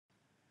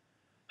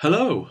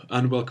Hello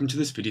and welcome to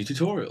this video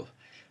tutorial.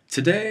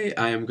 Today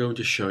I am going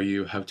to show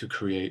you how to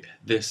create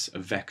this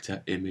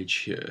vector image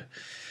here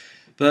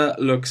that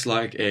looks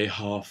like a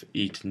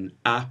half-eaten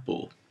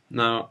apple.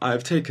 Now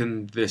I've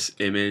taken this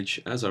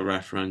image as a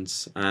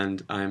reference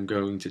and I'm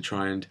going to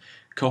try and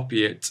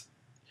copy it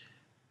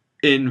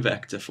in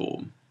vector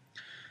form.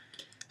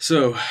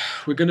 So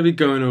we're going to be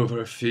going over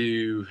a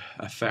few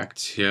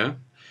effects here.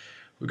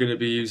 We're going to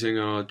be using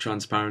our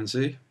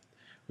transparency.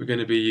 We're going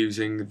to be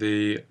using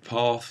the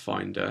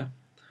Pathfinder,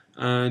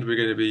 and we're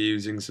going to be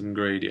using some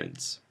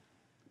gradients.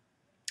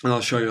 And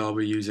I'll show you how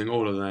we're using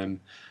all of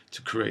them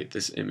to create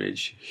this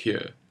image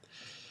here.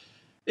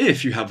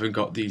 If you haven't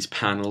got these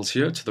panels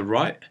here to the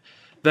right,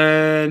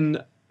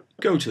 then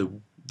go to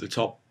the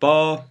top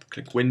bar,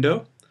 click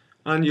Window,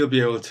 and you'll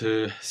be able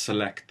to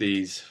select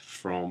these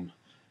from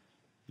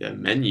the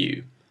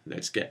menu.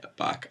 Let's get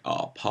back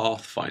our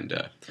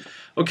Pathfinder.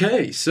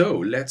 Okay, so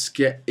let's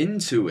get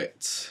into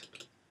it.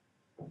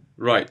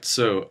 Right,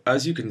 so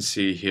as you can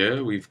see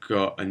here, we've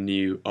got a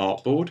new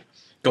artboard,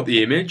 got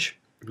the image,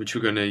 which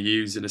we're going to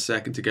use in a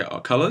second to get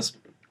our colours.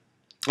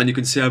 And you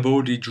can see I've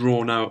already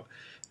drawn out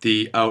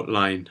the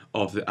outline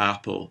of the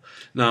apple.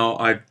 Now,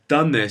 I've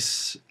done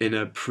this in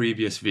a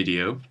previous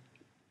video.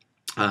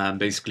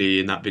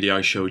 Basically, in that video,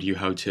 I showed you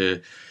how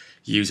to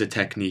use a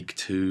technique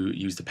to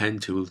use the pen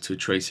tool to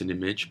trace an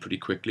image pretty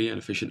quickly and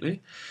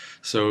efficiently.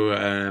 So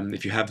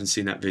if you haven't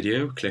seen that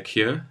video, click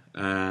here.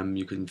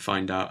 You can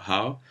find out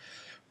how.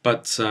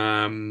 But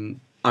I'm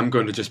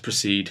going to just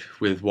proceed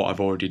with what I've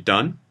already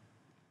done.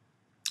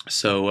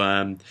 So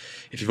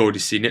if you've already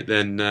seen it,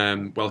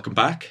 then welcome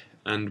back,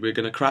 and we're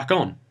going to crack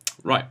on.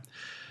 Right,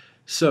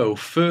 so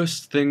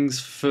first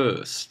things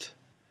first,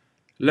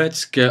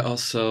 let's get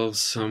ourselves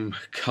some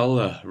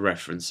color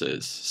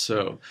references.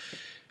 So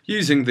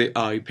using the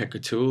eye picker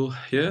tool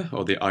here,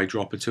 or the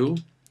eyedropper tool,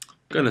 I'm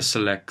going to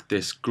select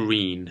this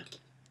green.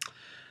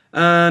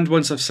 And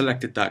once I've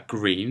selected that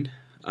green,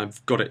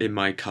 I've got it in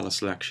my color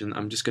selection.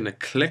 I'm just going to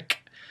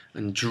click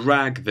and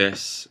drag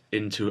this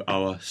into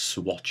our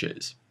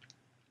swatches.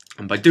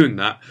 And by doing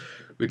that,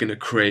 we're going to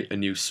create a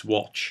new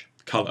swatch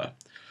color,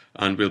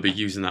 and we'll be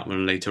using that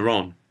one later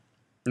on.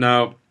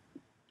 Now,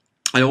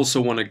 I also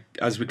want to,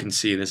 as we can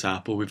see in this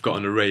apple, we've got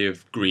an array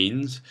of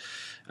greens,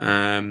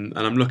 and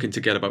I'm looking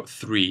to get about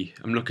 3.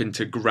 I'm looking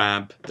to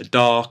grab the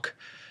dark,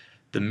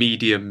 the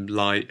medium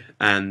light,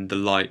 and the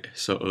light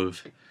sort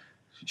of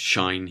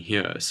shine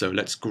here. So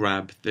let's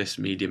grab this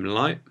medium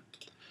light.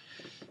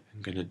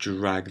 I'm going to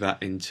drag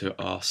that into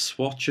our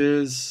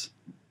swatches,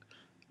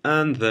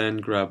 and then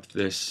grab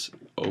this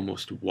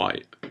almost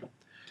white.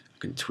 I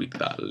can tweak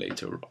that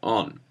later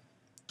on.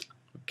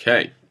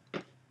 Okay,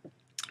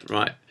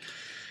 right.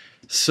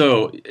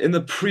 So in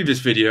the previous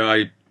video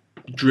I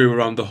drew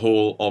around the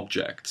whole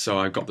object, so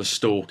I got the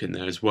stalk in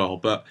there as well,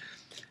 but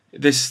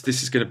this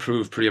is going to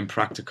prove pretty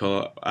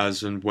impractical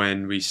as and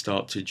when we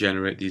start to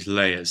generate these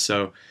layers.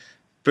 So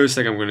first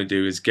thing I'm going to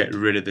do is get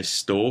rid of this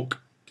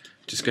stalk.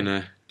 Just going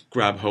to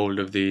grab hold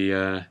of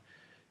the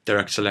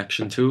direct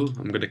selection tool.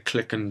 I'm going to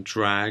click and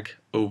drag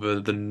over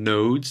the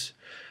nodes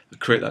to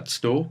create that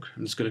stalk.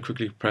 I'm just going to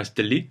quickly press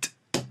delete,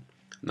 and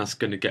that's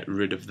going to get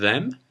rid of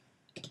them.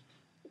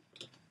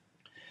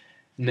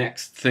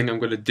 Next thing I'm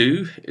going to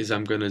do is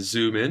I'm going to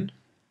zoom in,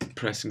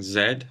 pressing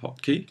Z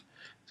hotkey.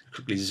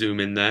 Quickly zoom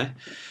in there.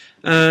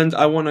 And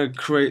I want to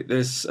create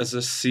this as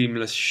a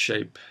seamless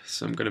shape.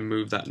 So I'm going to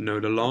move that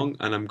node along,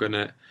 and I'm going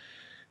to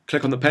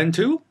click on the pen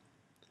tool,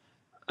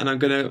 and I'm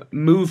going to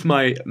move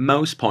my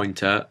mouse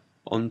pointer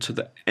onto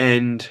the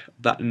end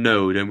of that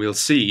node, and we'll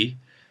see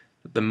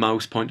that the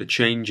mouse pointer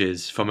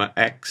changes from an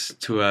X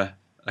to a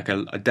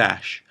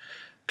dash.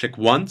 Click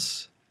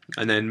once,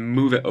 and then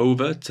move it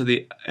over to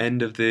the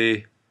end of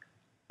the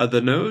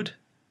other node,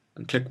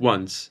 and click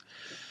once.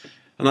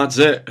 And that's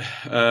it.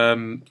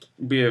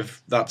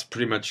 That's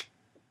pretty much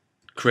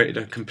created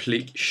a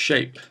complete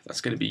shape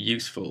that's going to be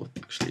useful,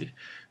 actually,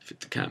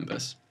 fit the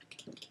canvas.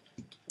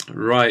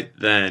 Right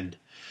then.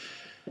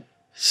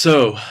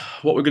 So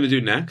what we're going to do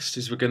next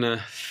is we're going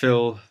to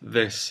fill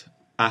this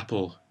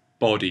apple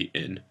body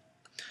in.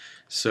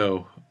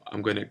 So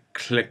I'm going to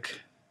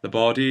click the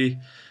body,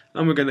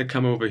 and we're going to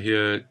come over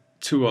here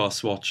to our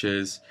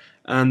swatches,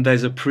 and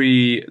there's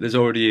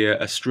already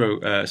a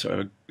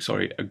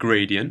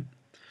gradient.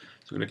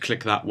 So I'm going to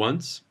click that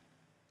once,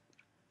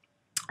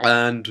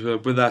 and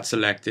with that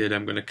selected,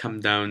 I'm going to come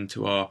down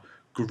to our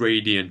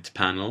gradient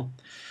panel,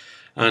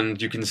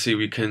 and you can see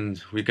we're going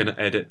to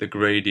edit the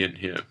gradient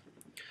here.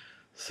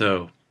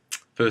 So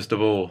first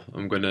of all,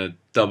 I'm going to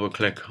double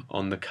click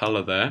on the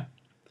color there,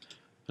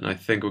 and I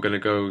think we're going to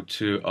go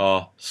to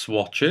our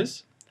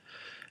swatches,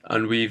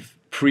 and we've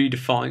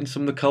predefined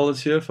some of the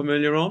colors here from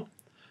earlier on.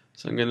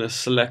 So I'm going to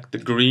select the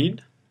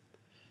green,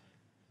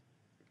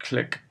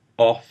 click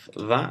off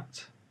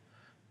that.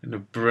 I'm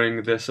going to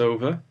bring this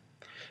over.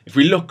 If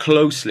we look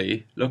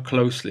closely,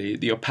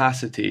 the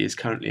opacity is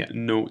currently at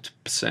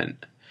 0%.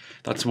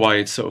 That's why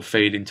it's sort of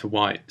fading to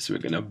white. So we're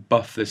going to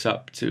buff this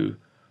up to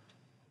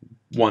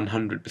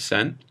 100%.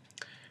 I'm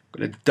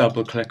going to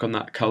double click on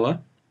that color,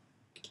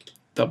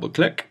 double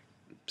click,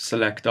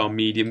 select our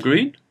medium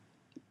green,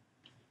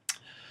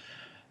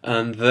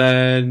 and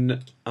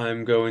then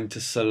I'm going to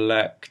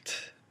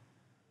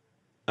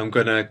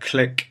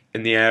click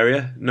in the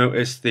area.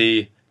 Notice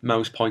the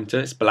mouse pointer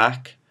is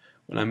black.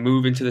 When I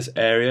move into this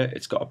area,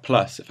 it's got a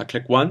plus. If I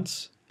click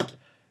once,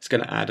 it's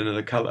going to add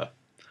another color.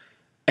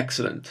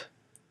 Excellent.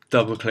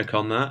 Double click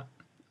on that,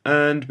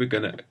 and we're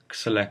going to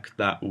select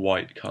that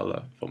white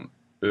color from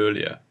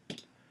earlier.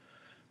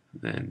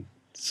 Then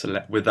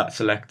with that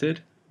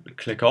selected,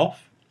 click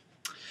off.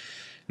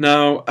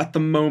 Now at the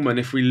moment,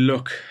 if we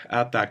look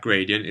at that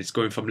gradient, it's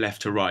going from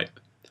left to right.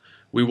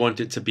 We want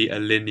it to be a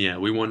linear.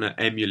 We want to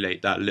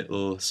emulate that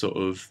little sort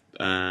of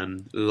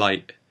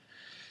light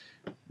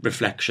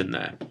reflection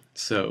there.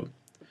 So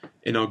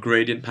in our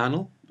gradient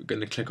panel, we're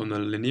going to click on the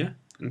linear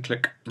and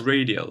click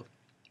radial.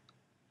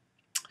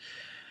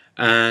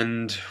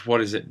 And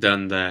what has it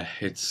done there?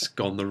 It's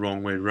gone the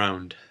wrong way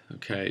round.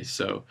 Okay,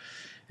 so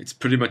it's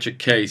pretty much a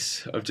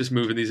case of just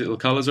moving these little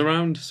colors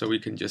around. So we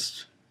can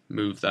just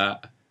move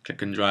that,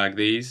 click and drag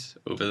these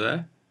over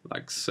there,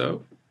 like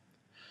so.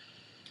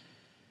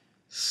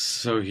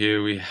 So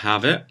here we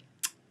have it.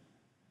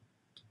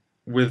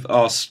 With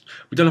us,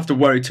 we don't have to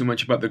worry too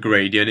much about the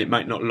gradient. It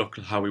might not look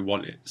how we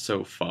want it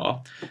so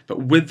far.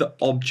 But with the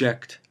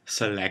object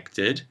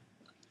selected,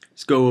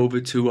 let's go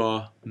over to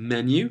our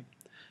menu.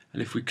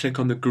 And if we click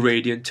on the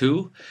gradient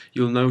tool,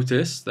 you'll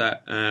notice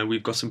that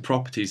we've got some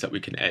properties that we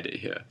can edit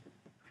here.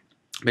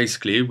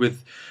 Basically,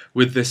 with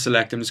this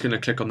select, I'm just going to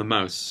click on the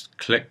mouse,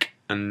 click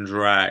and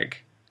drag,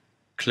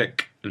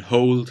 click and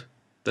hold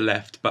the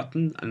left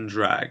button and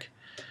drag,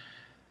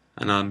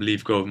 and I'll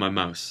leave go of my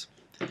mouse.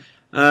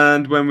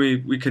 And when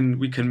we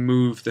can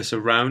move this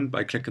around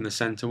by clicking the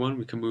center one,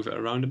 we can move it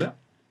around a bit.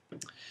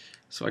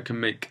 So I can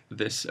make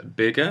this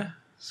bigger.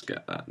 Let's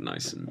get that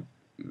nice, and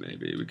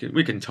maybe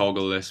we can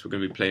toggle this. We're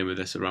going to be playing with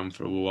this around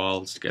for a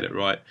while to get it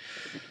right.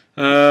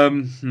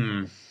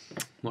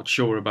 Not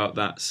sure about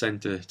that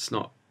center. It's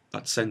not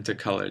that center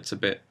color. It's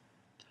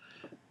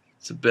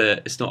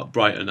not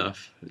bright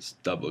enough. Let's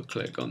double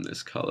click on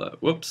this color.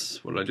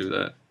 Whoops, what did I do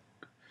there?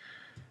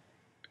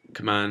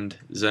 Command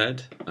Z,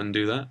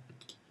 undo that.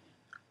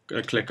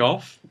 Gonna click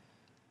off.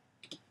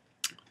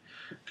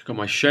 Click on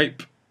my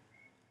shape.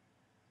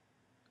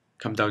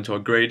 Come down to our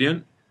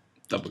gradient.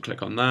 Double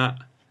click on that.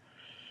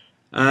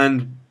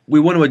 And we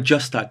want to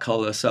adjust that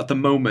color. So at the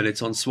moment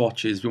it's on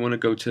swatches. We want to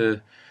go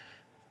to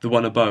the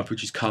one above,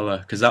 which is color,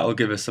 because that will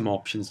give us some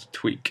options to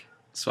tweak.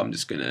 So I'm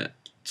just going to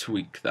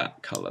tweak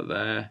that color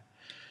there.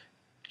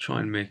 Try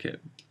and make it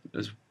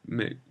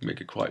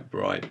quite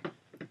bright.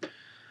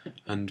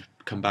 And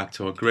come back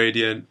to our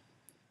gradient.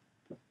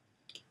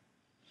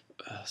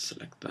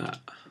 Select that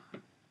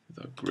with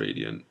our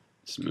gradient.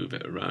 Just move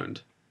it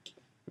around.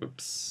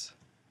 Whoops.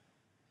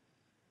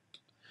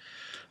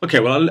 Okay,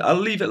 well I'll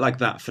leave it like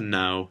that for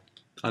now.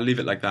 I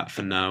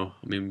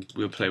mean,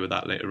 we'll play with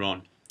that later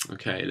on.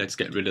 Okay, let's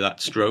get rid of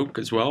that stroke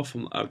as well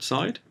from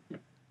outside.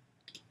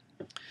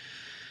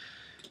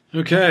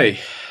 Okay,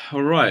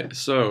 alright,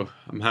 so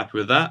I'm happy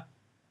with that.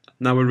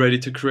 Now we're ready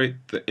to create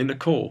the inner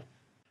core.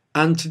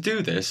 And to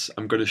do this,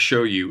 I'm going to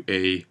show you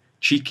a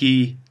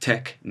cheeky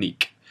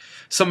technique.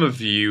 Some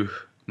of you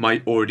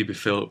might already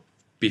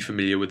be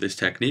familiar with this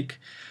technique,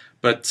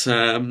 but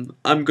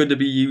I'm going to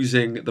be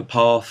using the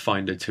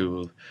Pathfinder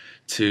tool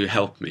to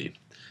help me.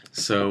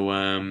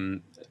 So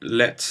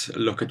let's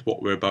look at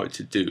what we're about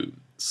to do.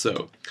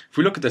 So if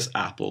we look at this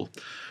apple,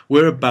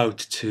 we're about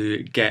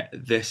to get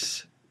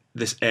this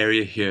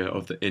area here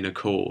of the inner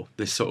core,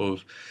 this sort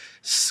of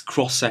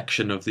cross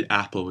section of the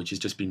apple which has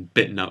just been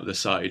bitten out the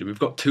side, and we've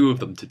got two of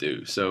them to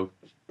do. So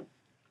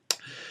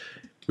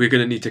we're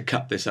going to need to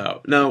cut this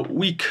out. Now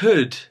we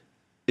could,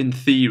 in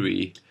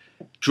theory,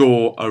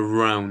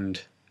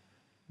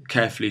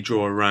 carefully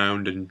draw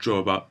around and draw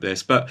about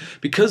this, but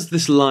because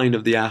this line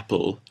of the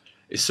apple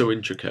is so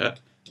intricate,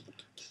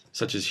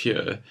 such as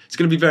here, it's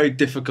going to be very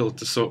difficult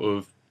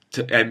to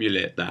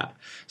emulate that.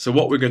 So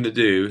what we're going to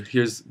do,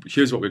 here's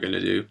what we're going to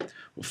do.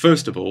 Well,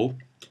 first of all,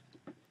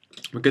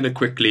 we're going to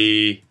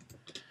quickly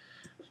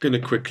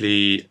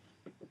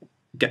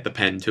get the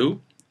pen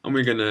tool, and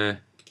we're going to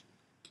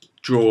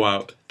draw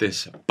out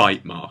this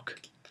bite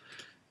mark.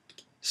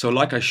 So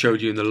like I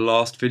showed you in the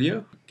last video,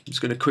 I'm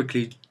just going to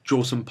quickly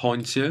draw some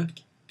points here.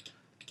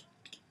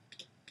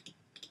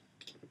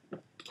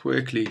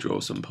 Quickly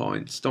draw some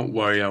points. Don't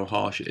worry how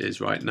harsh it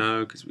is right now,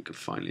 because we can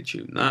finely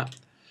tune that.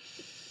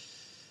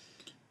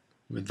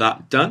 With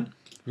that done,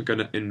 we're going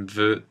to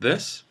invert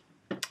this.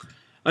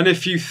 And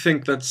if you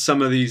think that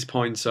some of these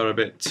points are a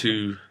bit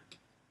too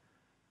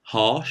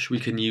harsh, we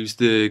can use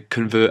the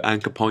Convert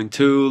Anchor Point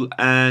tool,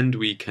 and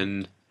we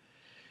can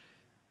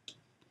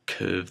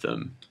curve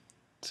them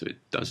so it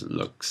doesn't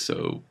look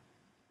so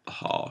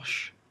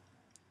harsh.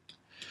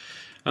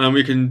 And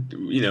we can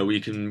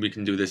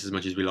do this as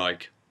much as we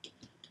like.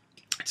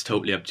 It's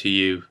totally up to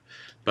you,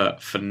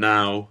 but for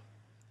now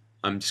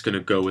I'm just going to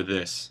go with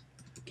this.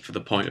 For the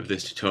point of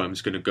this tutorial, I'm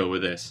just going to go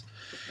with this.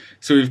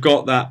 So we've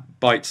got that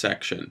bite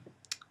section.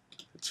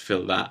 Let's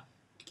fill that.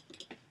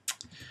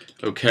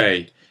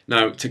 Okay,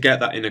 now to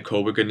get that inner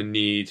core we're going to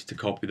need to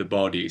copy the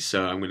body,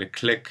 so I'm going to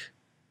click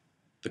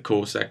the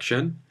core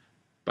section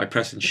by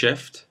pressing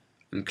shift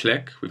and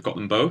click. We've got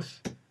them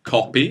both.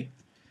 Copy,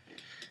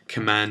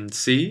 Command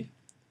C,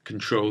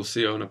 Control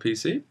C on a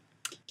PC,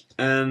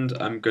 and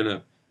I'm going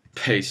to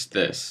paste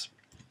this.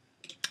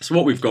 So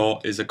what we've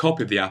got is a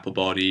copy of the apple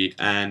body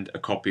and a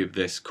copy of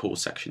this core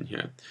section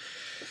here.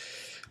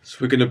 So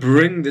we're going to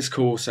bring this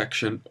core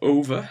section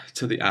over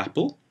to the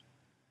apple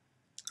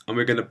and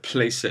we're going to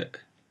place it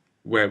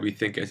where we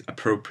think is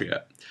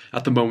appropriate.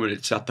 At the moment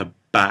it's at the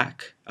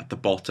back, at the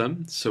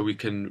bottom, so we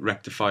can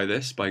rectify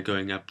this by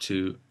going up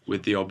to,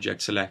 with the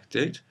object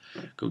selected,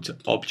 go to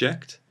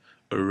Object,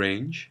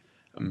 Arrange,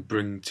 and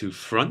bring to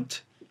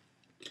Front.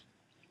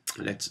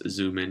 Let's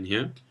zoom in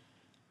here.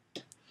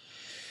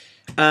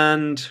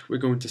 And we're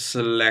going to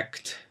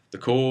select the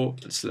core,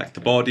 select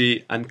the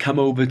body, and come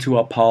over to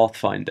our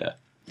Pathfinder.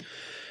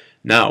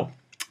 Now,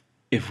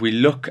 if we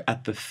look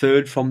at the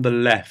third from the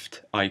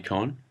left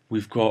icon,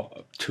 we've got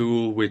a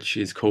tool which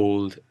is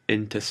called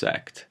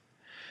Intersect.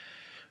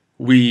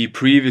 We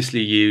previously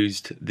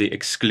used the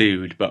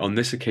Exclude, but on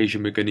this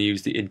occasion we're going to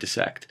use the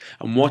Intersect.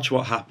 And watch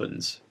what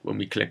happens when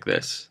we click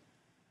this.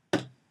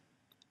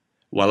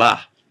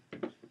 Voila!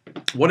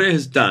 What it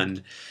has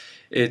done,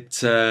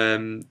 it's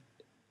done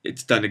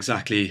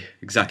exactly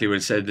what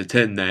it said in the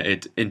tin there.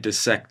 It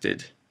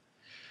intersected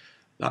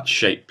that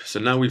shape. So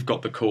now we've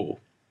got the core.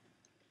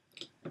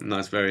 And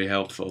that's very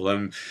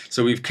helpful.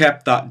 So we've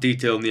kept that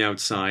detail on the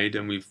outside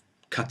and we've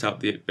cut out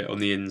the bit on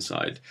the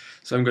inside.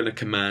 So I'm going to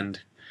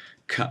Command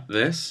cut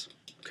this,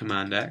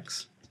 Command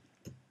X,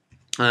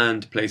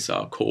 and place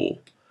our core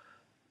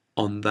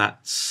on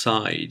that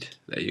side.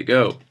 There you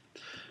go.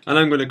 And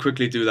I'm going to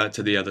quickly do that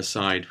to the other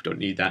side. We don't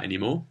need that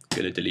anymore. I'm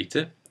going to delete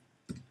it.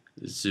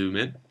 Zoom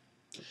in.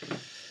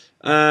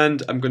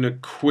 And I'm going to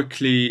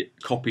quickly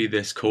copy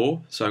this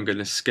core. So I'm going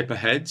to skip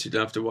ahead so you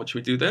don't have to watch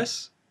me do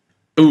this.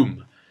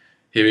 Boom!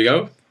 Here we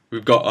go.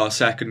 We've got our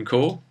second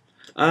core.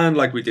 And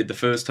like we did the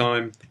first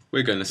time,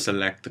 we're going to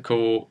select the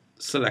core,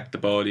 select the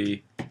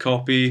body,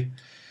 copy,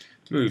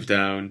 move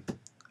down,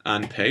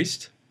 and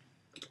paste.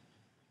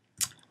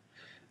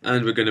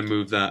 And we're going to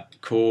move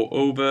that core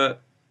over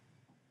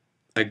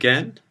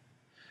again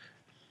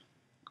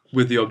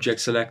with the object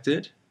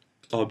selected.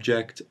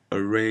 Object,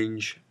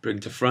 Arrange, bring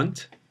to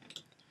front.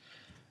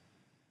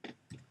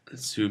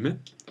 Let's zoom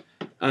in.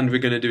 And we're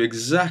going to do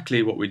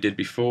exactly what we did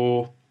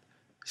before,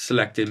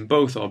 selecting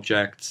both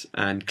objects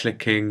and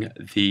clicking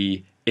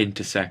the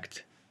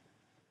Intersect.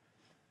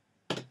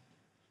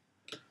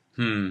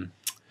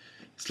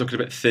 It's looking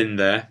a bit thin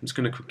there. I'm just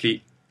going to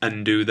quickly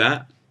undo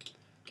that.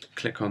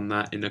 Click on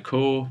that inner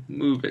core,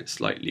 move it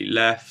slightly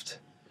left,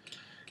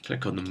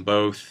 click on them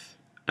both,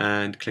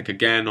 and click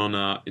again on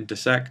our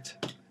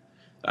Intersect.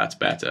 That's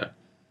better.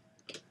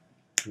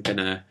 I'm going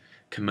to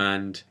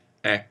Command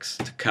X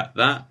to cut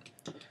that,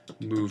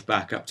 move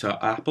back up to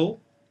our apple,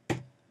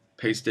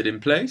 paste it in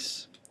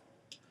place.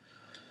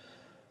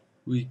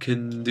 We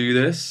can do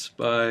this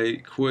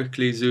by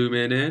quickly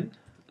zooming in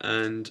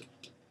and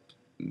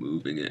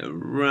moving it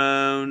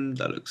around.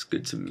 That looks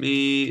good to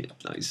me,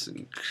 nice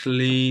and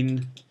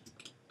clean.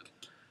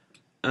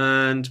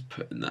 And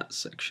putting that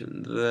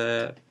section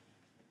there.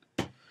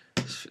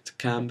 Just fit to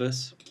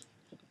canvas.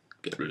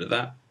 Get rid of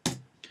that.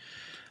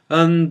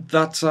 And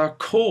that's our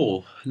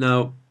core.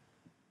 Now,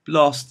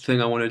 last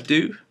thing I want to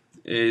do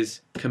is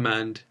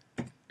Command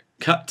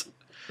cut.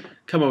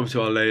 Come over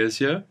to our layers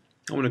here.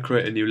 I want to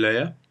create a new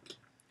layer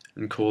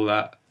and call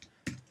that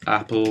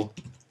Apple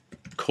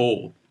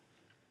Core.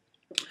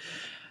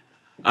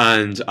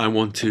 And I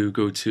want to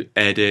go to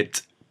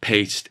Edit,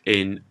 Paste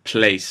in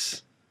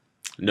Place.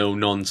 No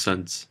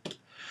nonsense.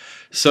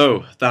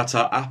 So that's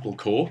our Apple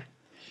Core.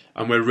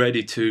 And we're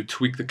ready to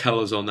tweak the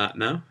colours on that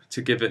now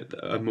to give it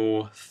a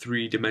more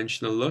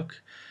three-dimensional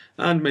look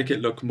and make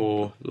it look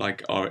more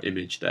like our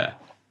image there.